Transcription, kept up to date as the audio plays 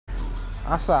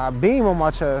I saw a beam on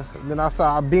my chest, then I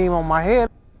saw a beam on my head.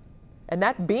 And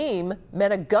that beam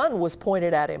meant a gun was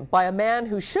pointed at him by a man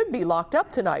who should be locked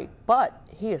up tonight, but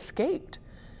he escaped.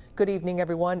 Good evening,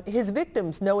 everyone. His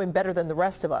victims know him better than the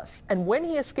rest of us. And when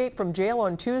he escaped from jail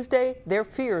on Tuesday, their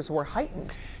fears were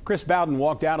heightened. Chris Bowden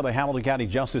walked out of the Hamilton County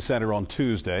Justice Center on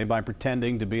Tuesday by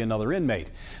pretending to be another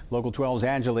inmate. Local 12's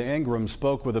Angela Ingram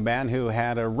spoke with a man who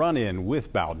had a run-in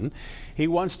with Bowden. He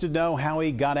wants to know how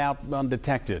he got out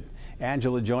undetected.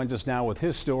 Angela joins us now with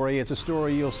his story. It's a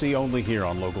story you'll see only here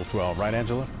on Local 12. Right,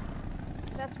 Angela?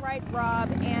 That's right,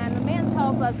 Rob. And the man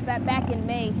tells us that back in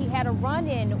May, he had a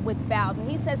run-in with Bowden.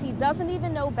 He says he doesn't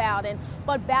even know Bowden,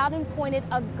 but Bowden pointed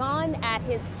a gun at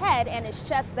his head and his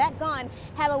chest. That gun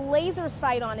had a laser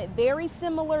sight on it, very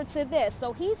similar to this.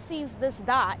 So he sees this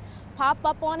dot pop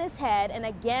up on his head and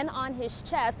again on his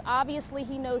chest. Obviously,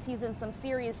 he knows he's in some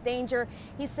serious danger.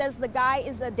 He says the guy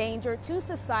is a danger to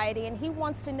society, and he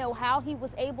wants to know how he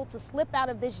was able to slip out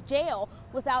of this jail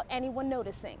without anyone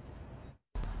noticing.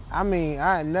 I mean,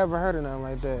 I had never heard of nothing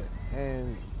like that.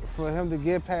 And for him to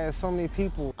get past so many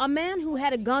people. A man who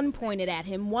had a gun pointed at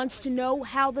him wants to know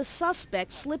how the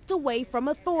suspect slipped away from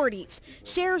authorities.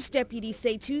 Sheriff's deputies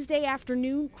say Tuesday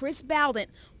afternoon, Chris Bowden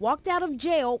walked out of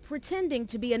jail pretending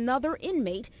to be another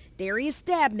inmate, Darius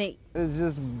Dabney. It's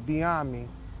just beyond me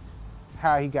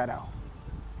how he got out.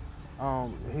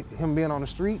 Him being on the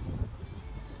street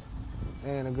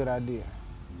ain't a good idea.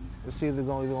 It's either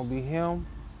going to be him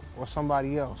or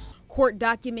somebody else. Court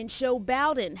documents show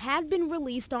Bowden had been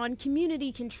released on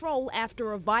community control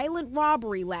after a violent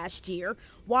robbery last year.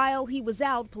 While he was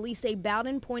out, police say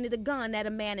Bowden pointed a gun at a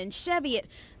man in Cheviot.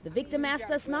 The victim asked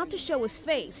us not to show his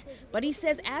face, but he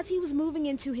says as he was moving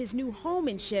into his new home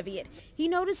in Cheviot, he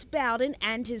noticed Bowden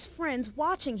and his friends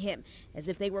watching him as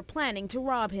if they were planning to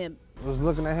rob him. I was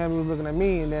looking at him, he was looking at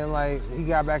me, and then like he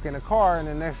got back in the car, and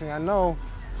the next thing I know,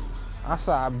 I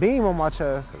saw a beam on my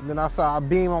chest, then I saw a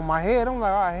beam on my head. I'm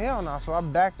like, oh, hell no. So I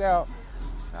backed out,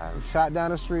 I shot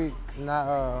down the street, and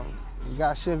I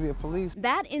got Cheviot police.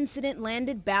 That incident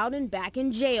landed Bowden back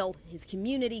in jail. His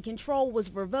community control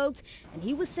was revoked, and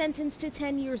he was sentenced to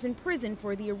 10 years in prison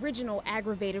for the original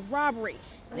aggravated robbery.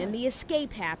 Then the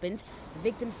escape happened. The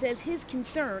victim says his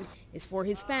concern is for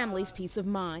his family's peace of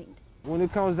mind. When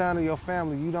it comes down to your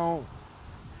family, you don't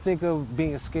think of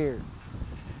being scared.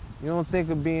 You don't think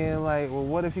of being like, well,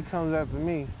 what if he comes after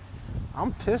me?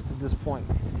 I'm pissed at this point.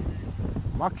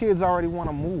 My kids already want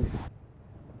to move.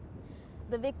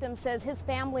 The victim says his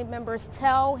family members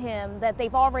tell him that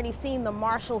they've already seen the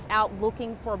marshals out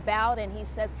looking for Bowden. He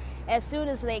says as soon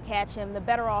as they catch him, the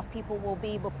better off people will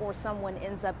be before someone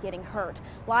ends up getting hurt.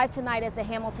 Live tonight at the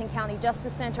Hamilton County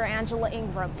Justice Center, Angela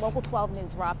Ingram, Local 12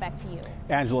 News. Rob, back to you.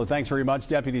 Angela, thanks very much.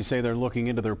 Deputies say they're looking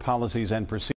into their policies and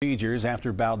procedures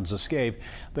after Bowden's escape.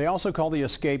 They also call the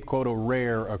escape, quote, a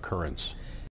rare occurrence.